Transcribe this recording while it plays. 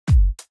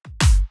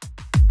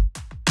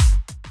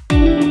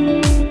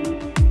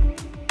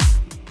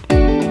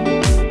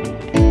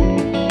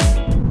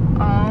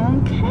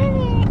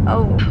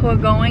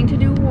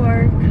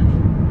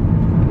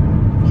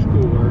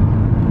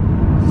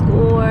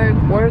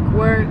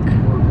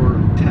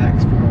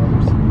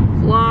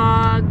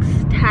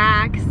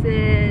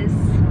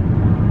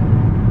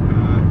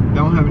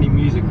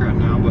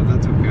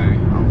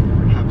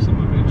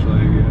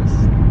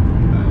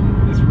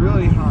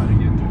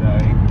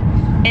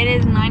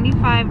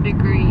95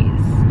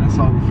 degrees. That's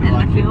all we feel and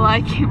like. I feel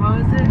like, what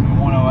was it?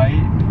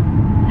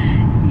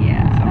 108.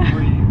 Yeah. So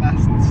pretty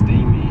nice and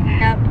steamy.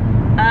 Yep.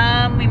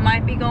 We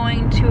might be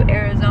going to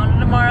Arizona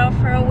tomorrow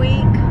for a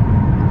week.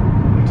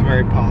 It's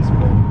very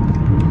possible.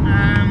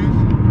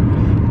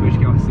 We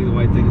just gotta see the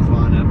way things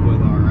line up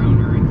with our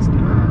owner and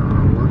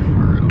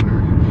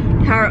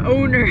Our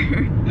owner.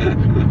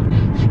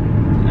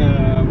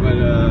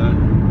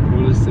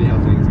 We'll just see how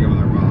things go with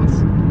our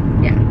boss.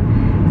 Yeah.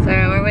 So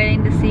we're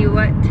waiting to see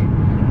what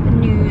the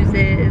news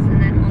is,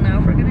 and then we'll know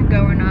if we're gonna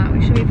go or not.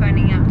 We should be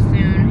finding out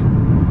soon.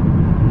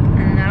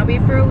 And that'll be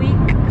for a week,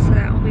 so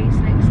that will be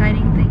some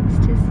exciting things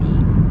to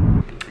see.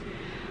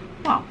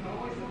 Well,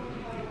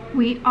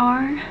 we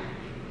are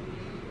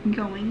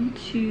going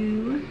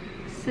to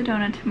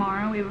Sedona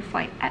tomorrow. We have a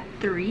flight at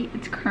 3.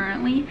 It's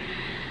currently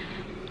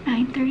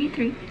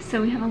 9:33,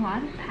 so we have a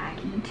lot of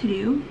packing to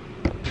do.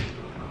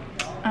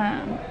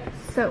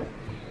 So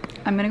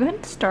I'm gonna go ahead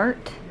and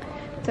start.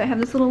 So I have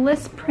this little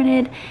list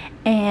printed,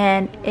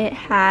 and it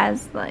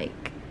has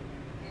like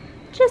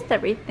just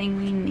everything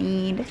we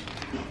need.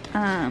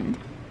 So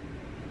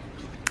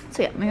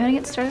yeah, we're gonna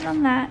get started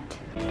on that.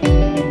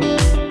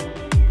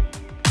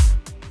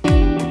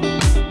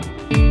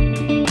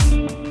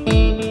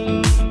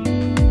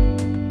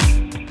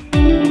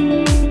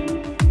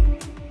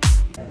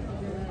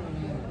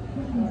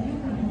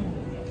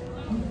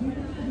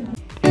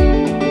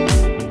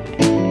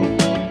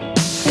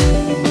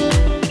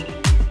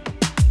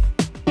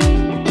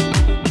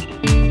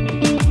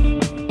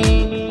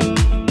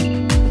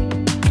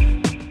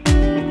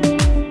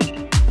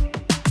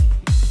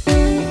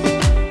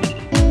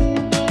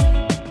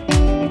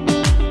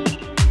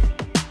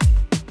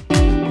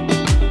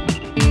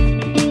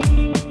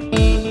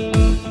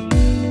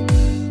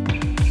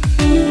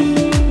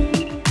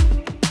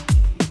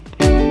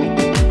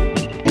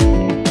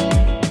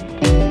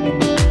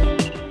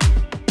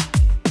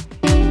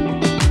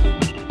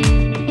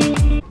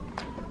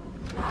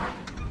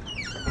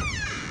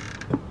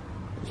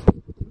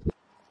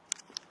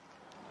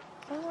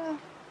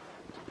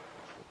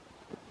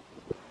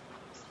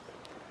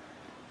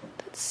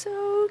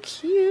 So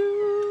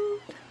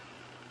cute.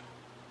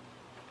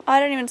 I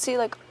didn't even see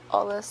like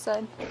all this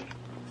side.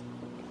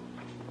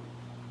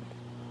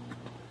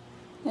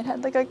 It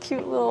had like a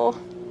cute little,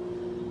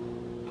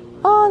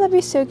 oh, that'd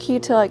be so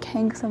cute to like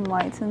hang some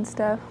lights and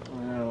stuff. I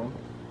know.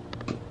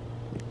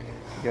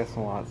 Got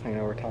some lights hanging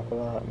over top of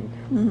that.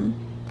 Mm-hmm.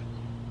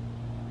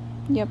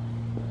 Yep.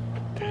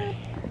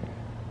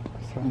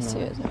 So Let's see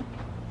what is it.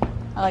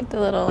 I like the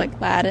little like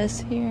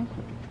lattice here.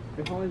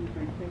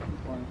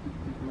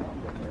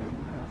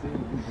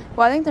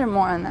 Well, I think they're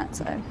more on that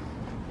side.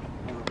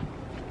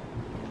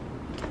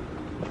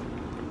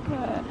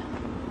 But,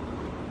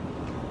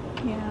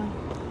 yeah.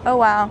 Oh,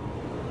 wow.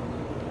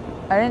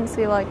 I didn't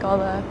see, like, all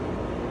the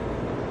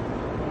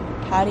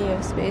patio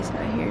space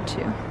out here,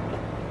 too.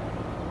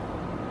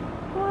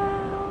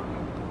 Wow.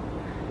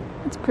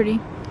 That's pretty.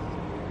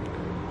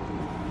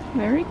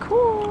 Very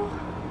cool.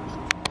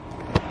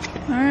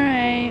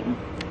 Alright.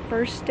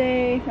 First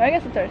day. Well, I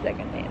guess it's our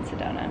second day in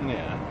Sedona.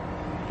 Yeah.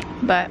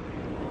 But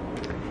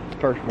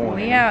First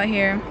morning. we out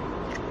here.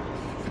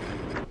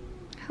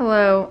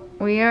 Hello.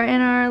 We are in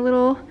our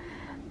little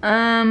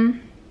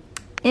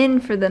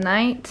inn for the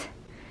night.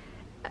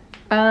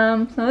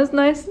 It's not as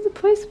nice as the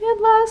place we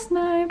had last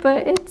night,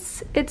 but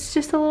it's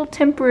just a little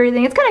temporary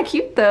thing. It's kind of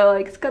cute though.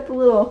 Like it's got the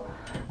little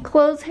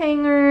clothes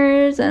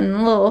hangers and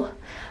a little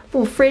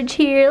fridge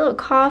here, a little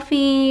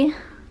coffee,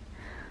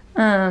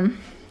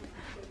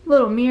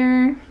 little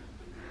mirror.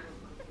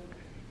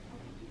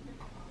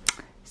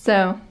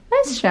 So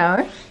nice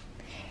shower.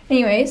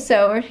 Anyway,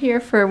 so we're here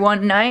for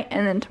one night,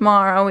 and then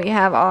tomorrow we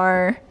have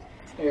our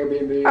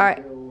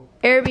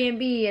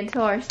Airbnb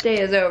until our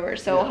stay is over.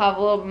 So we'll have a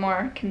little bit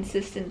more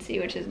consistency,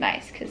 which is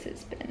nice because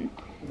it's been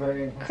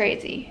very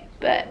crazy.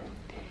 But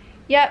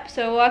yep,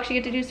 so we'll actually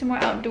get to do some more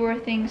outdoor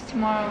things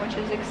tomorrow, which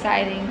is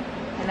exciting.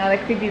 And now the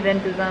creepy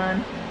vent is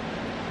on.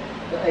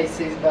 The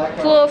AC's back on.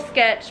 It's a little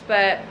sketch,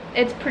 but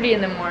it's pretty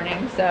in the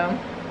morning, so.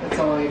 It's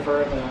only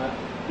for a minute.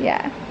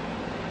 Yeah.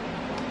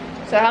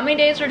 So how many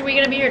days are we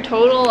gonna be here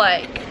total?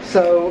 Like.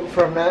 So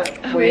from that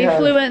we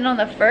flew in on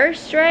the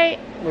 1st, right?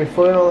 We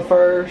flew in on the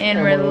 1st. And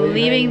we're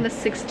leaving the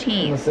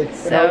 16th. So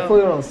we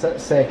flew in on the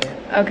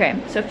 2nd. Okay,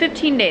 so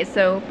 15 days.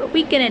 So a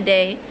week and a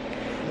day.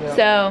 Yeah.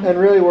 So. And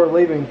really, we're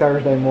leaving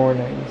Thursday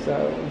morning.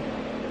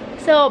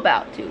 So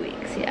about 2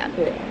 weeks, yeah.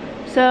 Yeah.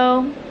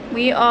 So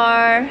we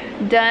are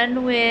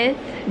done with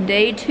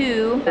day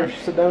 2 Our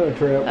Sedona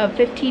trip of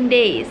 15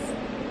 days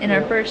in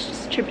our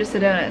first trip to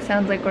Sedona. It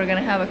sounds like we're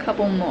gonna have a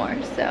couple more.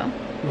 So.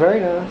 Very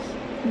nice.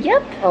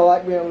 Yep. I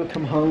like being able to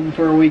come home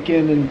for a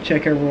weekend and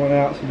check everyone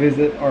out, so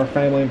visit our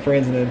family and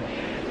friends, and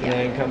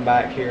then come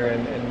back here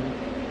and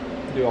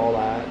do all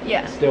that.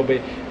 Yeah. Still be,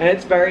 and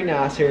it's very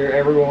nice here.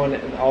 Everyone,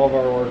 all of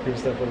our workers and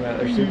stuff like that,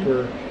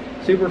 they're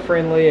super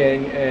friendly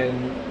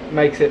and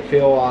makes it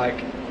feel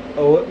like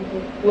a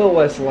little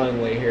less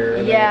lonely here.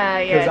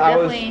 Yeah,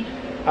 definitely.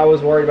 I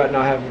was worried about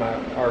not having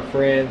our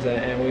friends,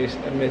 and we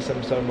miss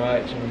them so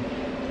much.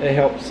 it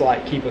helps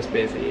like keep us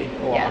busy,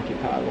 Yeah.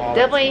 occupied. While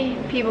Definitely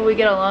people we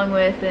get along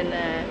with and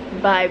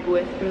vibe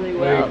with really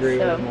well. We agree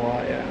so. with them a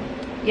lot, yeah.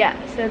 Yeah,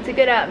 so it's a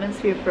good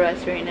atmosphere for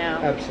us right now.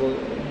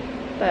 Absolutely.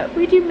 But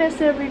we do miss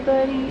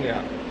everybody.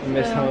 Yeah, I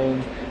miss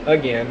home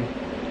again.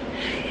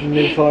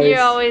 New place.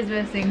 You're always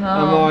missing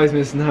home. I'm always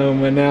missing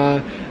home, and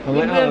I'm you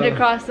like, moved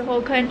across the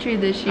whole country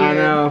this year. I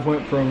know. I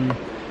went from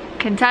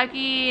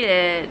Kentucky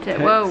to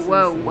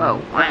whoa.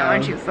 Why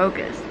aren't you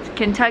focused?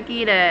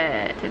 Kentucky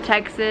to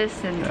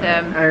Texas and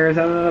to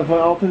Arizona. I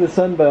went all through the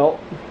Sun Belt.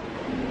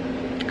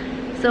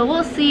 So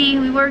we'll see.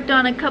 We worked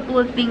on a couple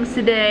of things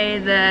today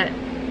that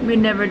we'd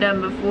never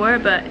done before,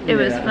 but it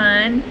was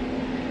fun.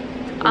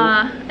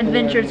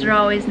 Adventures are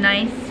always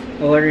nice.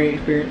 A learning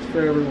experience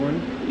for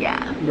everyone.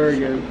 Yeah. Very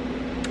good.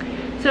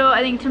 So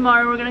I think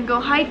tomorrow we're gonna go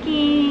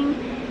hiking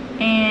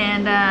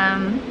and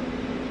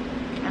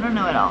I don't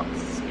know what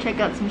else.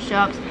 Check out some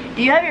shops.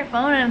 Do you have your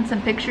phone and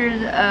some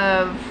pictures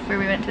of where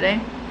we went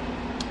today?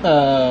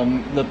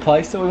 The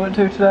place that we went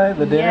to today,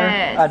 the dinner.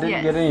 Yes, I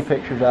didn't get any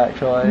pictures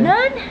actually.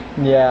 None?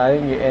 Yeah, I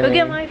didn't get any. Go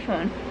get my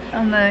phone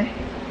on the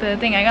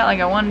thing. I got like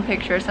a one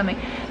picture or something.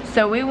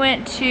 So we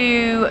went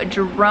to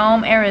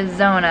Jerome,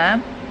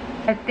 Arizona.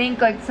 I think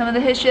like some of the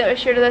history that was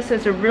shared with us, so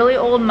it's a really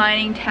old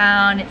mining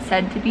town. It's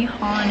said to be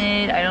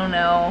haunted. I don't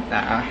know.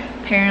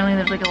 Apparently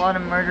there's like a lot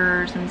of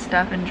murders and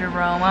stuff in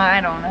Jerome.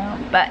 I don't know.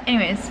 But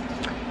anyways,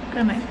 go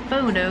to my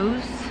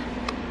photos.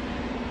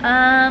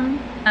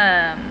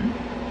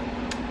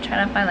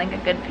 Trying to find like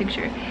a good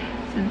picture.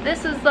 So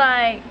this is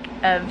like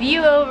a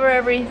view over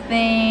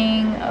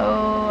everything.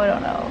 Oh, I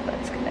don't know if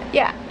that's gonna,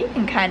 yeah, you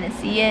can kind of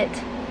see it.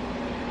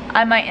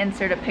 I might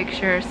insert a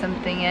picture or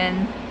something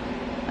in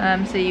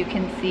so you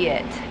can see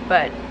it,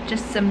 but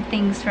just some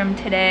things from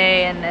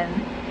today. And then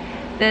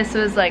this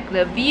was like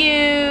the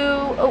view.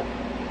 Oh,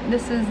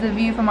 this is the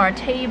view from our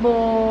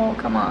table.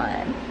 Come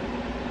on.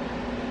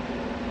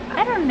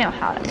 I don't know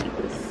how to make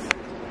this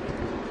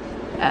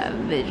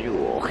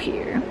visual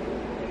here.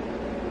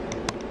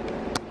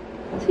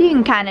 So you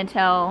can kind of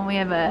tell we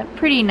have a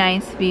pretty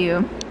nice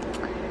view.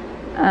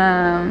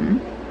 And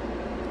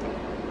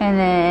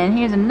then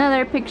here's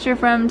another picture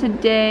from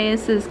today.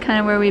 This is kind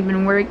of where we've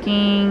been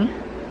working.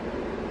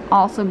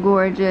 Also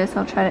gorgeous.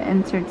 I'll try to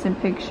insert some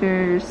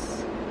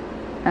pictures.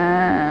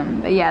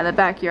 But yeah, the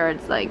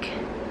backyard's like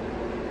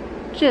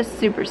just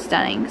super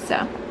stunning.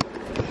 So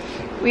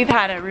we've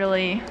had a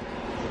really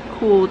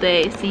cool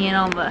day seeing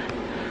all the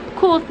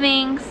cool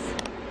things.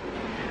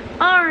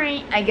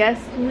 Alright, I guess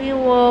we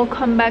will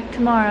come back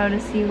tomorrow to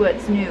see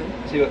what's new.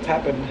 See what's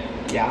happened.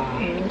 Yeah.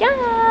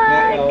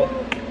 Yeah.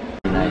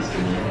 Nice.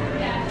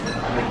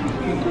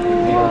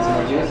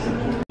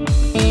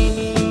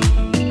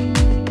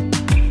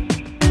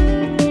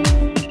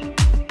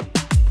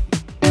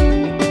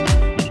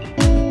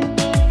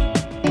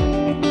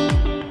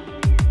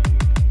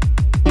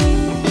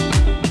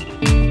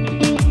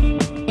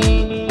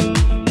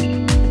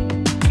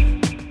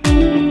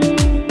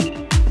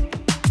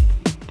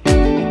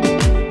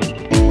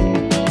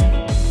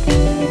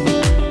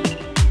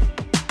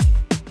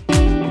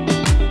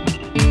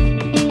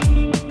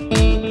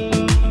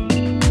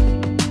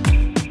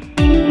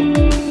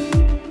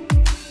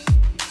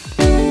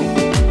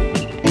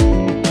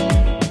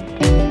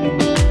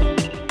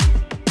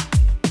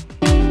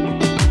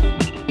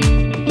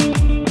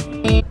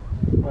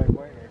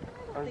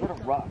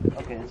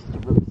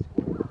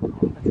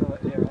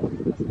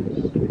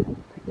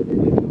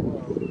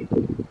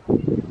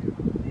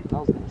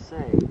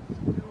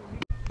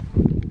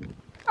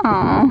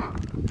 Aw.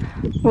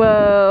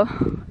 Whoa.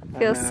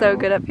 Feels so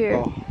good up here.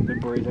 Oh, the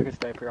breeze. I could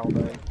stay up here all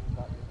day.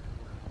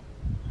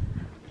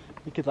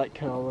 You could like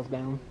cut all those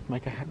down,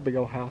 make a big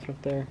old house right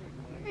there.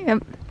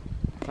 Yep.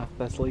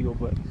 That's legal,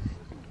 but.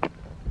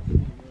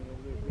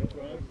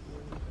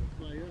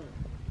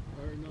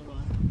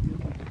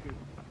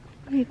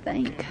 What do you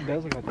think? It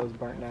does look like those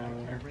burnt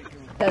down there.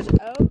 Does it?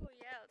 Oh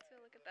yeah, let's go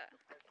look at that.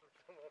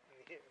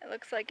 It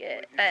looks like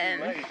it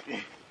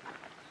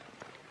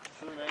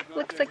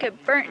looks like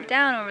it burnt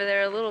down over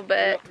there a little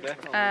bit.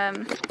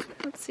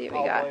 Let's see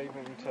what we got.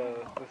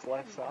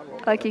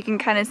 Like you can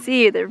kind of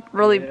see they're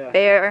really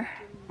bare.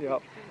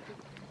 Yep.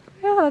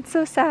 Yeah, that's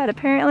so sad.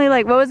 Apparently,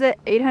 like, what was it?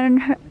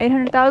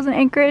 800,000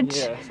 acreage?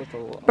 Yes, that's a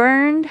lot.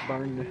 Burned?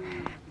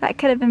 That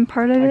could have been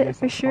part of it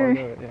for sure.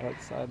 Yeah,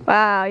 that's sad.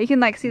 Wow, you can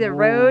like see the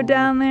road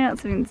down there.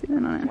 Let's see if we can zoom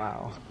in on it.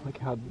 Wow, look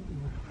how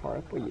far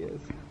up he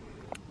is.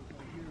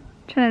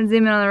 Trying to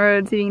zoom in on the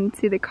road so you can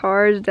see the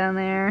cars down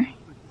there.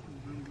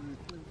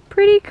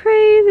 Pretty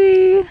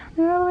crazy.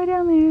 They're all the way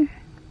down there.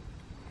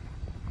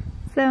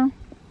 So,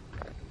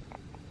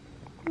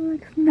 it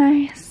looks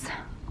nice.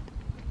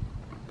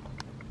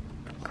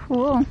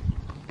 Cool.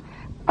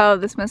 Oh,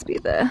 this must be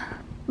the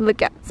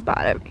lookout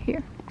spot over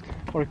here.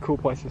 What a cool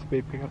place this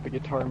be. Pick up the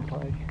guitar and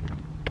play.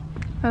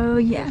 Oh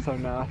yeah. It's so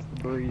nice,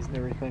 the breeze and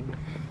everything.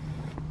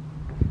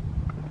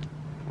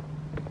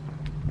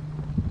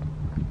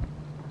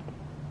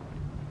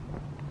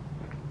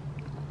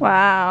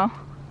 Wow.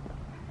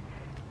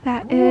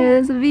 That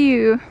is a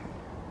view.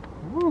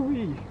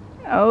 Woo-wee.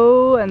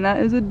 Oh, and that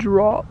is a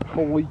drop.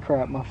 Holy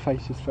crap, my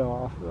face just fell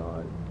off.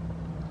 Right.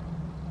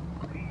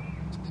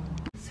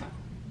 So,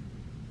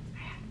 I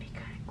have to be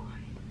kind of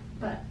quiet,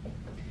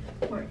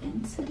 but we're in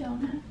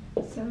Sedona,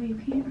 so you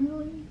can't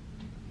really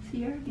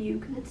see our view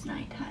because it's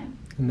nighttime.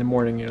 In the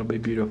morning it'll be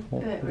beautiful.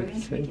 But we're going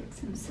to get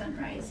some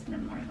sunrise in the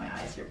morning. My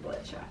eyes are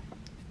bloodshot.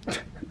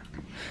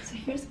 So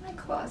here's my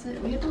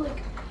closet. We have to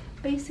like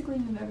basically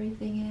move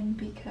everything in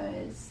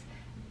because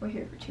we're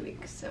here for 2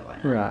 weeks, so why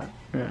not? Right.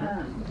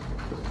 Yeah.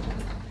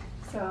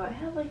 So I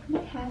have like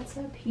my hats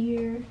up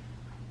here,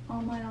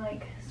 all my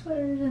like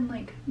sweaters and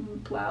like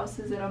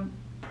blouses that I'm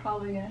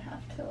probably gonna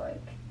have to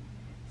like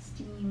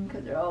steam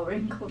because they're all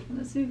wrinkled from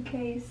the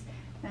suitcase.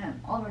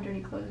 All of our dirty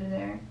clothes are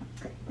there,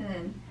 and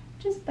then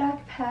just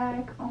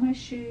backpack, all my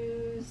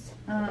shoes,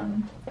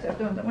 except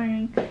the ones I'm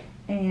wearing,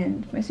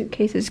 and my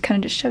suitcase is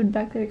kind of just shoved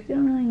back there because I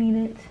don't really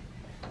need it.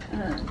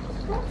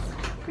 That's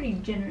pretty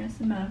generous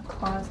amount of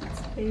closet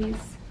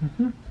space.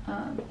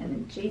 And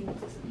then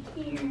Jaden's is in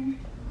here.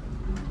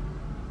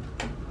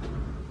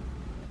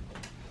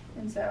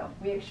 And so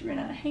we actually ran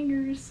out of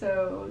hangers,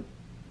 so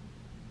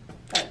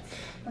that's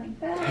like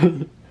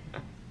that.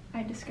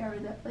 I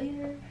discovered that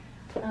later.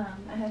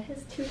 I had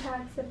his 2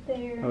 hats up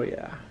there. Oh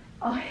yeah.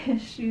 All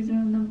his shoes are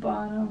on the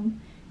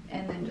bottom,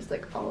 and then just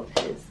like all of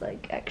his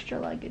like extra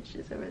luggage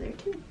is over there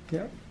too.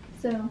 Yep.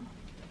 So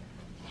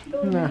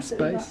really nice that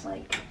we got, space.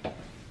 like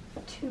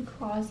 2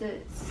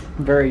 closets.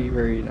 Very,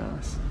 very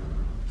nice.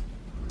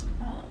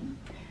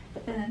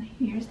 And then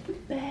here's the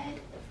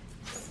bed.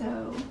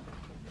 So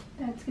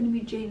that's gonna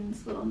be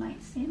Jaden's little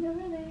nightstand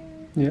over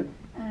there. Yep.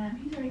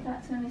 He's already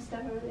got some of his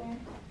stuff over there.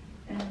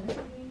 And this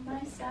will be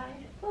my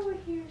side over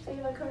here. So you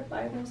have like our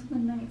Bibles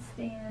on the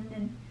nightstand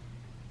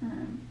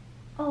and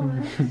all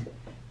that.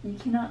 You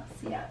cannot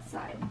see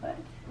outside, but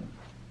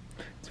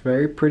It's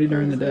very pretty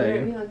during the we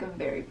day. have like a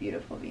very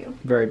beautiful view.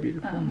 Very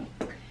beautiful.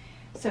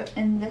 So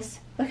in this,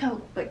 look how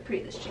like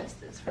pretty this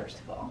chest is. First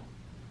of all,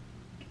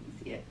 can you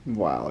see it?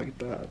 Wow, look at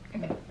that.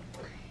 Okay.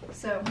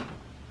 So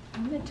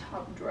in the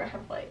top drawer, I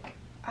have like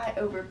I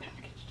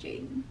overpackaged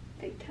Jaden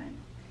big time,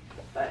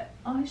 but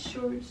all his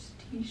shorts,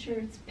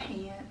 t-shirts,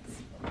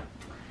 pants,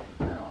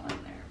 they're all in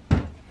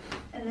there.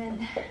 And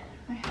then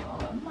I have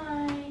all of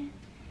my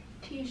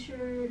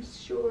t-shirts,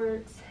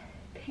 shorts,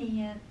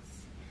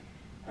 pants,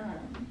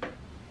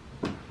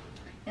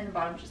 and the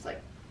bottom just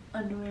like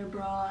underwear,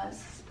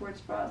 bras,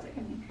 sports bras. Like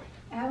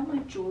I have all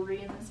my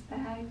jewelry in this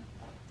bag.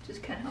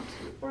 Just kind of helps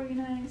me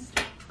organized.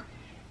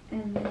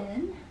 And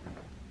then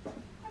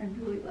I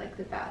really like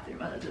the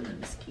bathroom other than the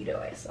mosquito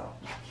I saw.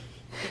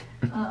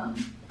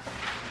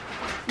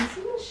 This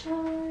is a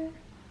shower.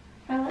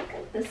 I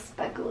like the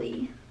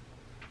speckly,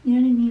 you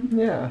know what I mean?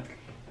 Yeah.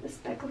 The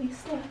speckly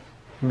stuff.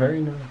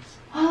 Very nice.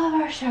 All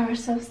of our shower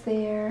stuff's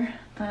there.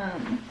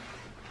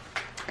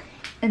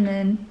 And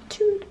then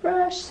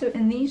toothbrush. So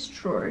in these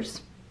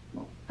drawers,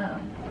 I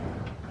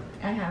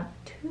have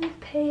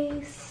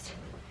toothpaste,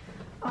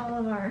 all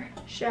of our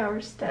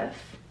shower stuff,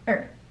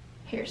 or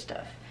hair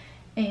stuff,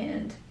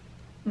 and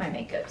my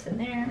makeup's in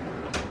there,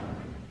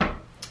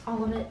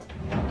 all of it,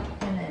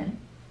 and then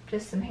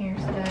just some hair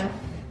stuff.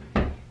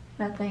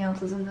 Nothing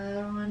else is in the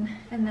other one.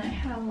 And then I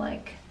have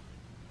like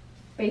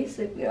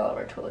basically all of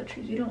our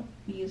toiletries. We don't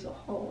use a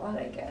whole lot,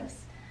 I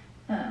guess.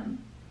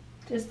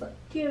 Just like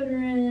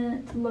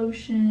deodorant,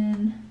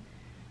 lotion,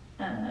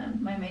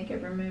 my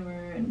makeup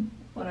remover, and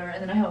whatever.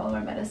 And then I have all of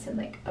our medicine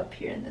like up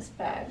here in this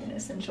bag, and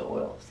essential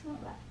oils and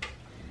all that.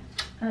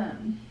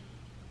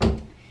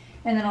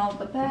 And then all of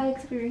the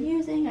bags we were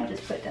using, I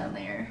just put down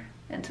there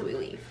until we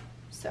leave.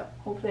 So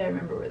hopefully I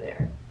remember we're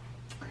there.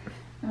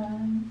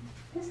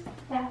 This is the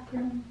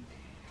bathroom.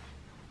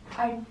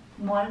 I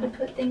wanted to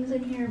put things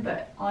in here,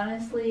 but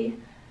honestly,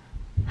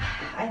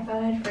 I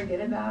thought I'd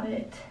forget about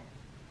it.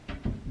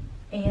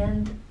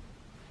 And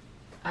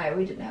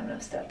we didn't have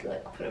enough stuff to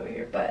like put over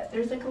here. But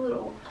there's like a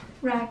little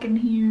rack in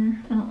here.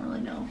 I don't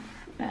really know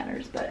if it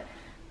matters, but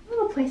a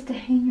little place to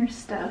hang your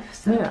stuff.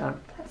 So Yeah.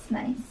 that's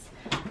nice.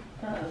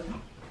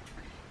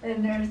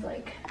 And there's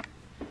like,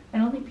 I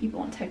don't think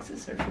people in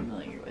Texas are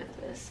familiar with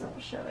this, so I'll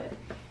show it.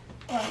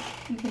 Like,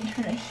 you can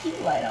turn a heat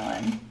light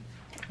on.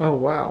 Oh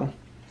wow.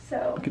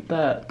 So, Look at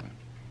that.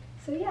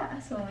 so yeah,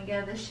 so when we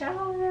get out of the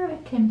shower,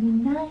 it can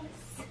be nice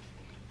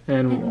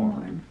And and warm.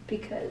 warm.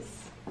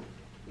 Because,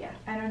 yeah,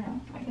 I don't know,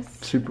 I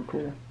guess Super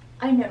cool.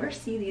 I never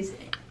see these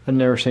I've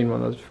never seen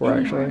one of those before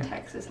anywhere in actually.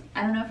 Texas.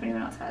 I don't know if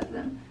anyone else has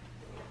them.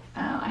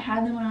 I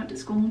had them when I went to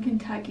school in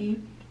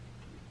Kentucky,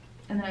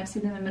 and then I've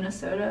seen them in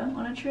Minnesota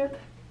on a trip.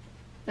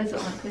 That's the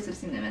only place I've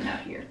seen them in out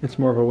here. It's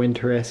more of a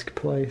winter-esque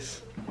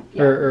place.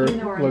 Yeah, or even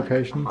though we're in, like, a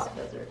locations. hot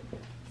desert.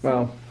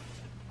 Wow.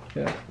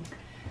 Yeah.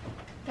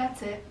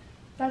 That's it.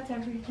 That's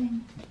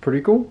everything. It's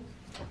pretty cool.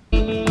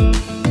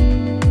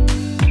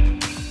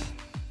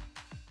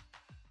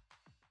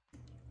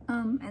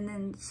 And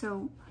then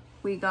so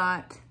we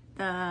got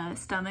the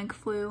stomach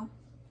flu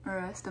or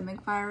a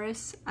stomach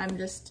virus. I'm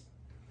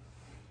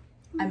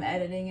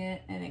editing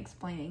it and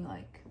explaining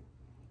like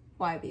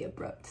why the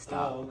abrupt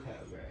stop. Oh, okay.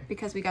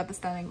 Because we got the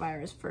stomach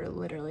virus for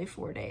literally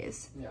 4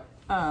 days.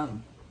 Yeah.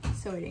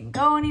 So we didn't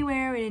go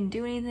anywhere, we didn't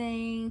do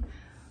anything.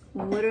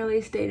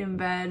 Literally stayed in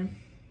bed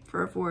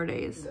for 4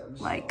 days.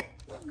 Like,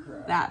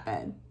 that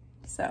bed.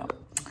 So,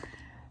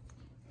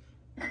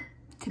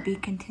 to be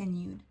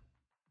continued.